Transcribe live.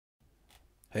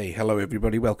Hey, hello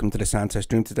everybody, welcome to the sound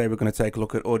test room. Today we're going to take a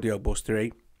look at Audiobus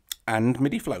 3 and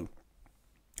MidiFlow.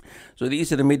 So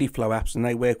these are the MidiFlow apps and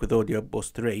they work with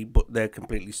Audiobus 3, but they're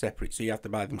completely separate, so you have to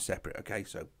buy them separate, okay?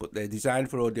 But they're designed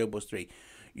for Audiobus 3.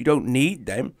 You don't need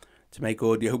them to make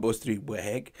Audiobus 3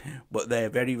 work, but they're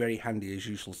very, very handy, as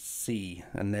you shall see.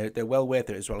 And they're well worth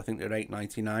it as well. I think they're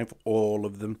 $8.99 for all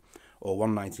of them, or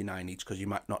 $1.99 each, because you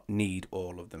might not need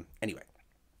all of them. Anyway.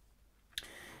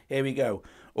 Here we go.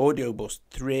 Audiobus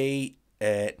 3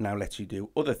 now lets you do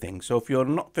other things. So if you're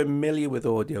not familiar with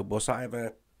Audiobus, I have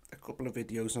a couple of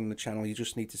videos on the channel. You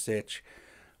just need to search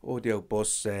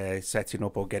Audiobus setting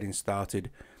up or getting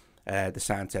started the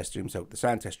sound test room. So the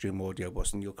sound test room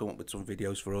Audiobus, and you'll come up with some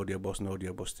videos for Audiobus and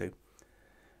Audiobus 2.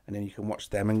 And then you can watch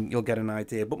them and you'll get an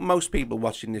idea. But most people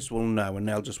watching this will know, and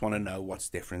they'll just want to know what's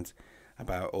different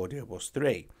about Audiobus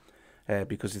 3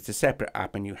 because it's a separate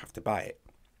app and you have to buy it.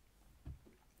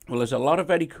 Well, there's a lot of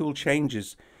very cool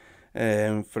changes.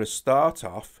 For a start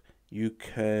off, you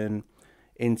can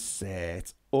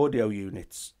insert audio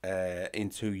units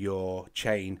into your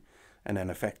chain and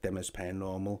then affect them as per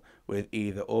normal with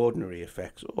either ordinary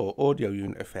effects or audio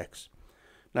unit effects.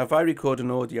 Now, if I record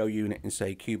an audio unit in,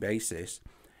 say, Cubasis,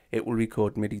 it will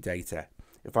record MIDI data.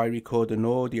 If I record an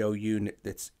audio unit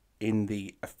that's in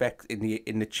the effect in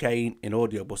the chain in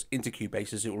Audiobus into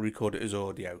Cubasis, it will record it as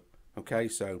audio. Okay,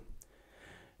 so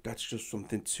that's just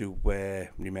something to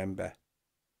remember.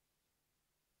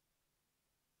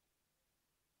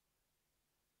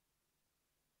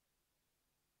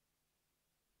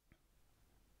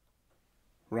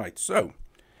 Right, so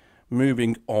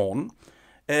moving on,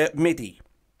 MIDI.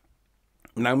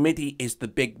 Now MIDI is the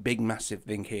big massive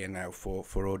thing here now for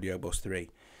Audiobus 3.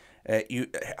 You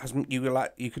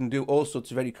can do all sorts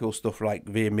of very cool stuff like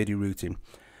via MIDI routing.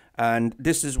 And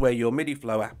this is where your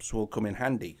MidiFlow apps will come in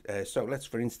handy. So let's,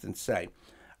 for instance, say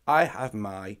I have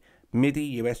my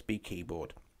MIDI USB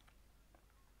keyboard.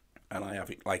 And I have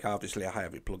it, like, obviously I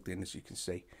have it plugged in, as you can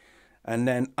see. And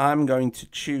then I'm going to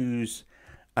choose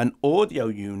an audio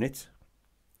unit,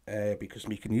 because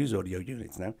we can use audio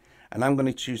units now. And I'm going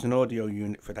to choose an audio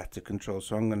unit for that to control.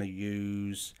 So I'm going to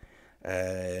use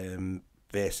VirSyn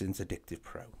Addictave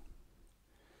Pro.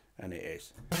 And it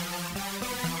is.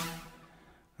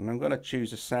 And I'm going to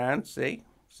choose a sound, see,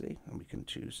 and we can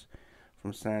choose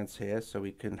from sounds here, so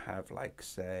we can have, like,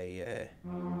 say,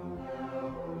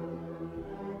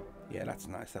 yeah, that's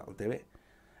nice, that'll do it.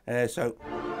 So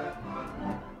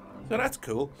that's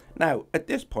cool. Now, at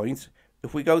this point,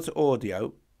 if we go to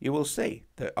audio, you will see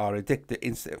that our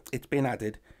it's been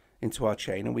added into our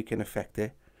chain, and we can affect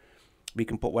it. We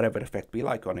can put whatever effect we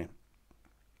like on it.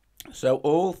 So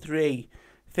all three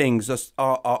things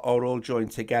are all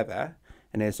joined together.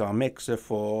 And there's our mixer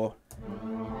for,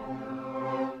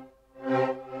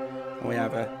 and we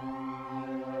have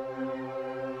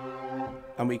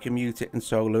and we can mute it and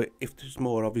solo it if there's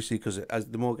more, obviously, because as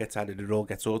the more gets added, it all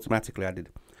gets automatically added.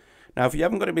 Now, if you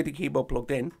haven't got a MIDI keyboard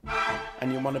plugged in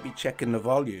and you want to be checking the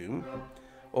volume,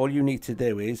 all you need to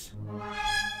do is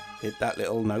hit that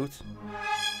little note,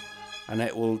 and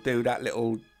it will do that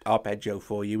little arpeggio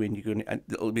for you, and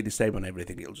it'll be the same on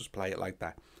everything. It'll just play it like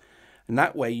that. And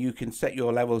that way you can set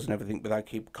your levels and everything without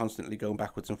constantly going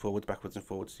backwards and forwards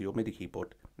to your MIDI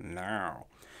keyboard. Now,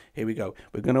 here we go.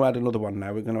 We're going to add another one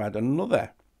now. We're going to add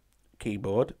another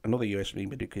keyboard, another USB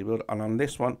MIDI keyboard. And on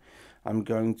this one, I'm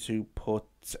going to put,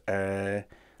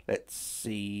 let's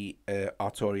see,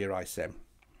 Arturia iSEM.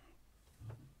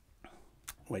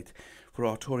 Wait, for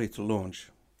Arturia to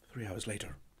launch 3 hours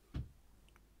later.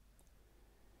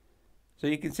 So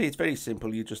you can see it's very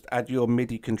simple. You just add your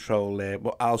MIDI control there,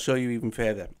 but I'll show you even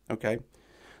further. Okay.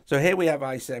 So here we have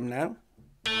iSEM now.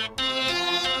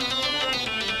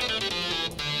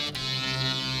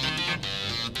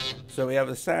 So we have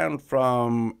the sound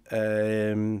from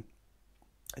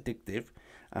Addictive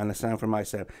and the sound from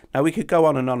iSEM. Now we could go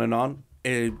on and on and on,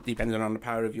 depending on the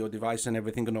power of your device and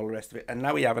everything and all the rest of it. And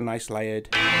now we have a nice layered.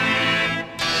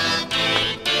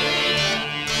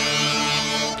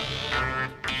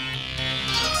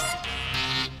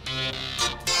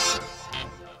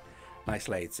 Nice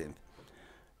layered synth.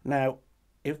 Now,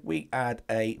 if we add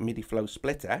a MidiFlow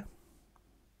splitter,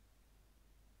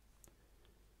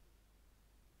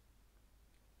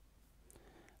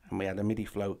 and we add a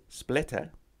MidiFlow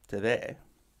splitter to there,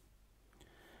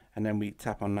 and then we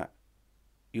tap on that,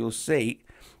 you'll see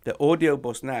the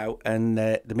Audiobus now and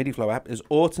the MidiFlow app is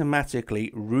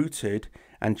automatically routed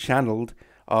and channeled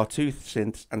our two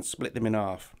synths and split them in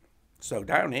half. So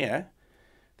down here,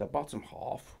 the bottom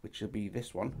half, which will be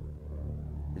this one,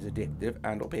 is Addictive,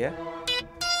 and up here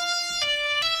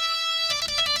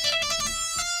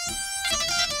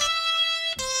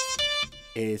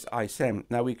is iSEM.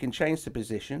 Now we can change the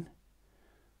position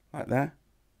like that.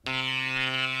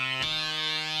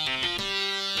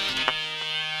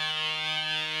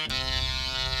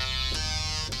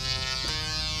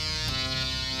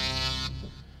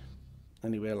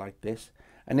 Anywhere like this.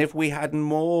 And if we had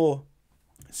more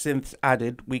synths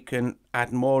added, we can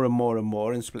add more and more and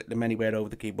more and split them anywhere over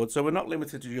the keyboard. So we're not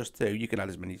limited to just 2. You can add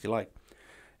as many as you like,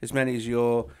 as many as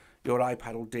your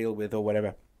iPad will deal with or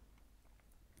whatever.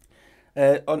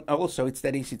 Also, it's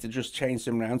that easy to just change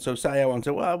them around. So say I want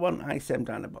iSEM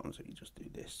down the bottom, so you just do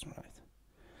this, right?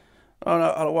 Oh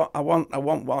no, I want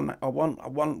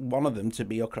one of them to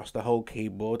be across the whole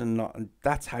keyboard, and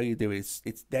that's how you do it.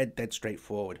 It's dead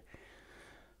straightforward.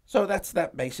 So that's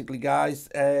that basically, guys.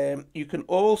 You can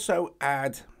also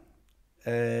add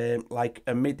like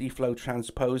a MidiFlow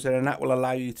transposer, and that will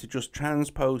allow you to just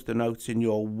transpose the notes in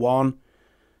your one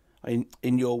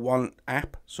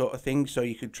app sort of thing. So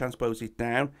you could transpose it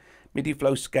down.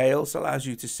 MidiFlow scales allows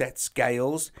you to set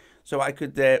scales. So I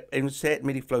could insert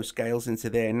MidiFlow scales into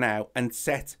there now and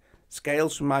set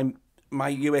scales from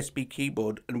my USB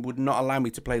keyboard, and would not allow me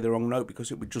to play the wrong note because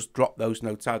it would just drop those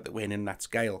notes out that were in that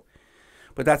scale.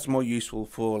 But that's more useful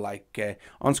for like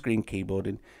on-screen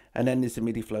keyboarding. And then there's the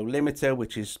MidiFlow limiter,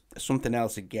 which is something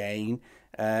else again.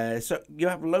 So you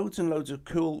have loads and loads of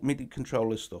cool MIDI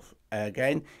controller stuff.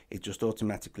 Again, it just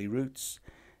automatically routes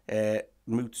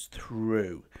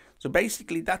through. So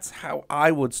basically, that's how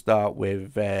I would start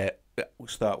with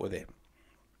it.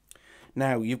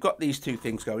 Now you've got these two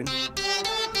things going.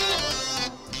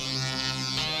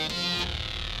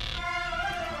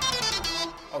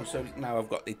 Oh, so now I've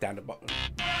got it down the bottom.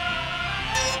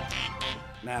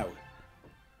 Now,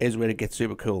 here's where it gets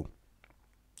super cool.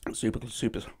 Super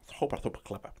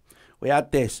clever. We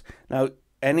add this. Now,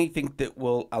 anything that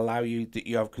will allow you, that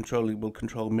you have control, will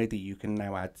control MIDI, you can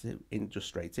now add in just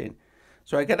straight in.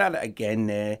 So I can add it again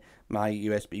there, my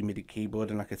USB MIDI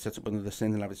keyboard, and I can set up another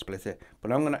synth and have it split it.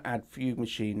 But I'm going to add Fugue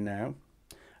Machine now.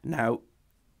 Now,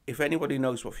 if anybody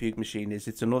knows what Fugue Machine is,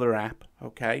 it's another app,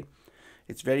 okay?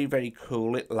 It's very, very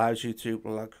cool. It allows you to,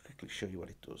 well, I'll quickly show you what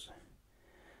it does.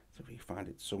 So if you find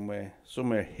it somewhere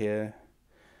here.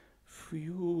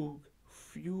 Fugue.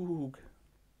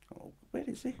 Oh, where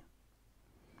is it?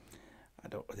 I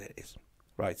don't know, there it is.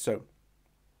 Right, so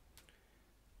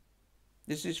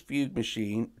this is Fugue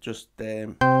Machine, just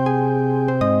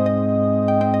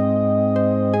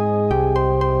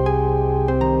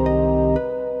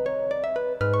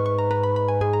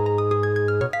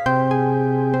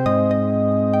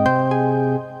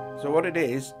what it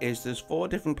is there's 4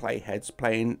 different playheads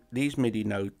playing these MIDI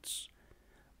notes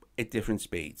at different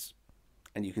speeds,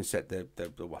 and you can set the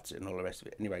what's it and all the rest of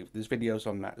it. Anyway, there's videos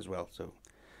on that as well, so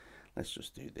let's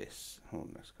just do this. Oh,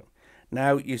 let's go.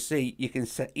 Now you see you can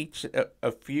set each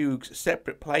of Fugue's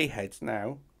separate playheads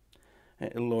now.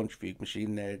 It'll launch Fugue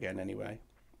Machine there again anyway.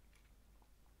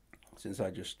 Since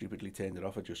I just stupidly turned it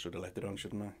off, I just should have left it on,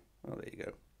 shouldn't I? Oh, there you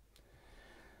go.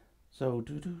 So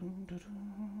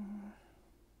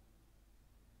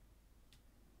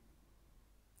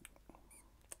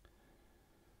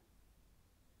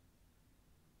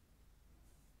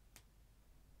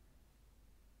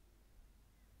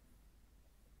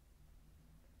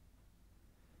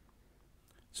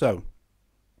So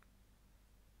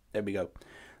there we go.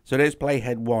 So there's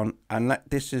playhead 1, and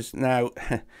this is now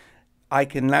I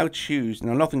can now choose.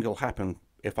 Now nothing will happen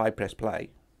if I press play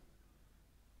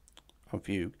on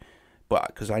Fugue, but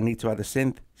because I need to add a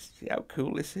synth. See how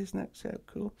cool this is now? See how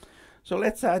cool? So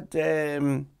let's add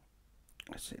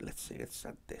let's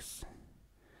add this.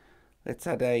 Let's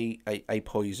add a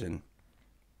poison.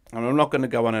 And I'm not going to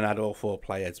go on and add all 4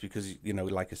 playheads because, you know,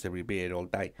 like I said, we'll be here all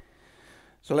day.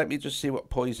 So let me just see what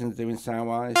Poison's doing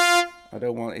sound-wise. I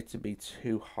don't want it to be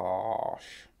too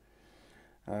harsh.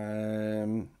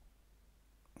 Let's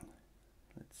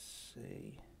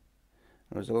see.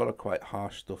 There's a lot of quite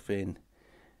harsh stuff in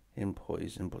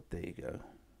Poison, but there you go.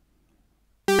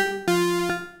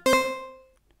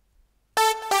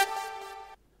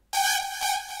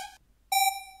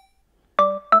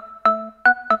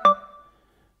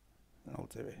 I'll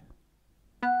do it.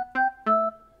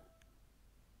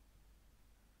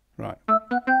 Right.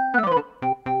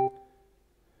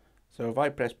 So if I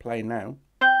press play now,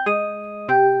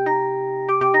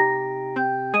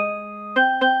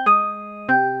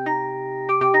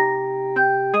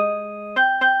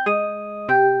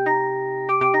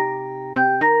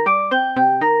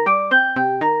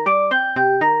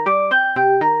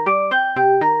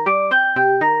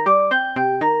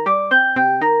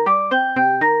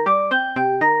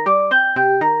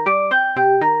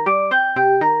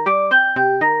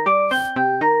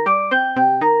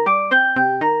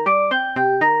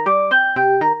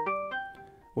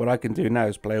 I can do now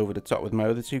is play over the top with my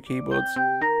other 2 keyboards.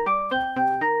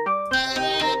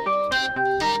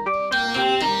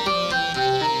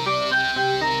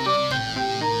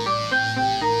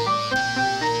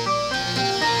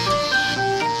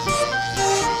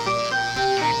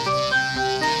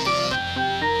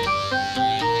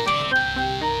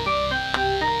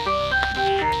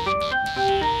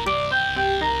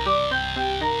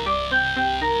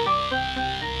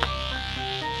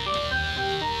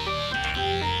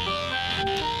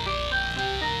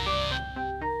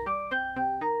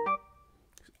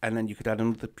 And then you could add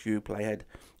another pew playhead.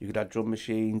 You could add drum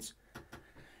machines.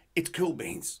 It's cool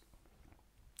beans.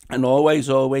 And always,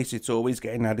 it's always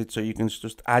getting added. So you can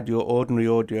just add your ordinary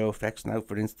audio effects now.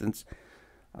 For instance,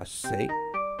 let's see.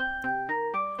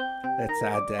 Let's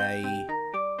add a...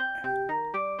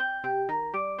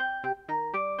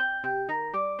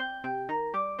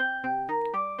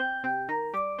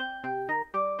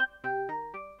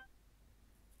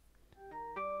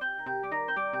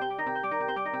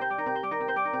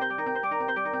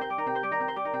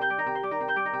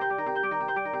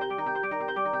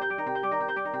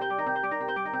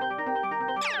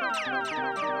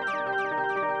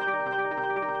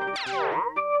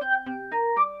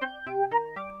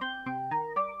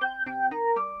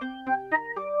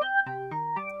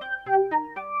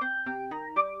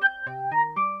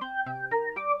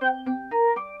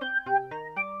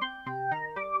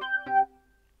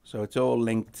 So it's all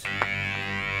linked.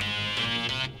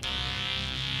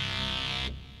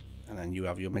 And then you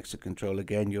have your mixer control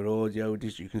again, your audio,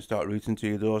 you can start routing to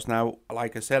your DAWs. Now,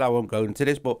 like I said, I won't go into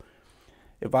this, but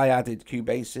if I added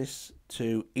Cubasis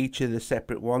to each of the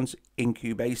separate ones in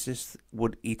Cubasis,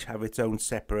 would each have its own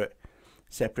separate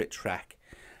track,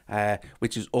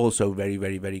 which is also very,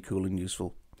 very, very cool and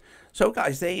useful. So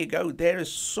guys, there you go. There are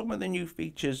some of the new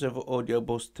features of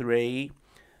Audiobus 3.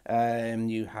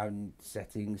 You have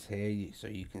settings here so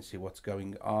you can see what's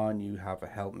going on. You have a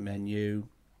help menu.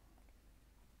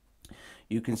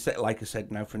 You can set, like I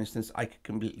said, now for instance, I could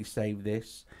completely save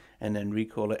this and then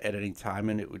recall it at any time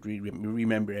and it would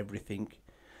remember everything.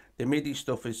 The MIDI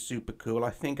stuff is super cool.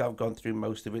 I think I've gone through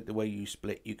most of it. The way you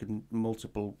split, you can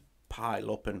multiple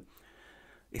pile up, and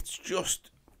it's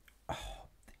just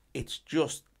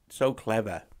so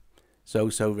clever. So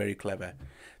very clever.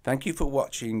 Thank you for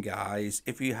watching, guys.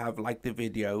 If you have liked the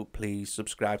video, please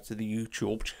subscribe to the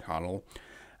YouTube channel.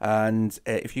 And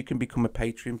if you can become a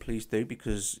patron, please do,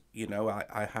 because, you know,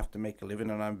 I have to make a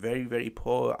living and I'm very, very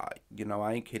poor. You know,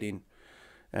 I ain't kidding.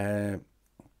 And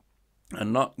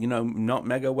not, you know, not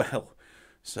mega well.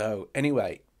 So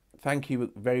anyway, thank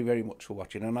you very, very much for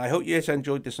watching. And I hope you guys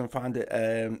enjoyed this and found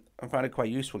it quite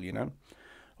useful, you know.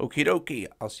 Okie dokie.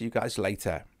 I'll see you guys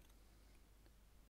later.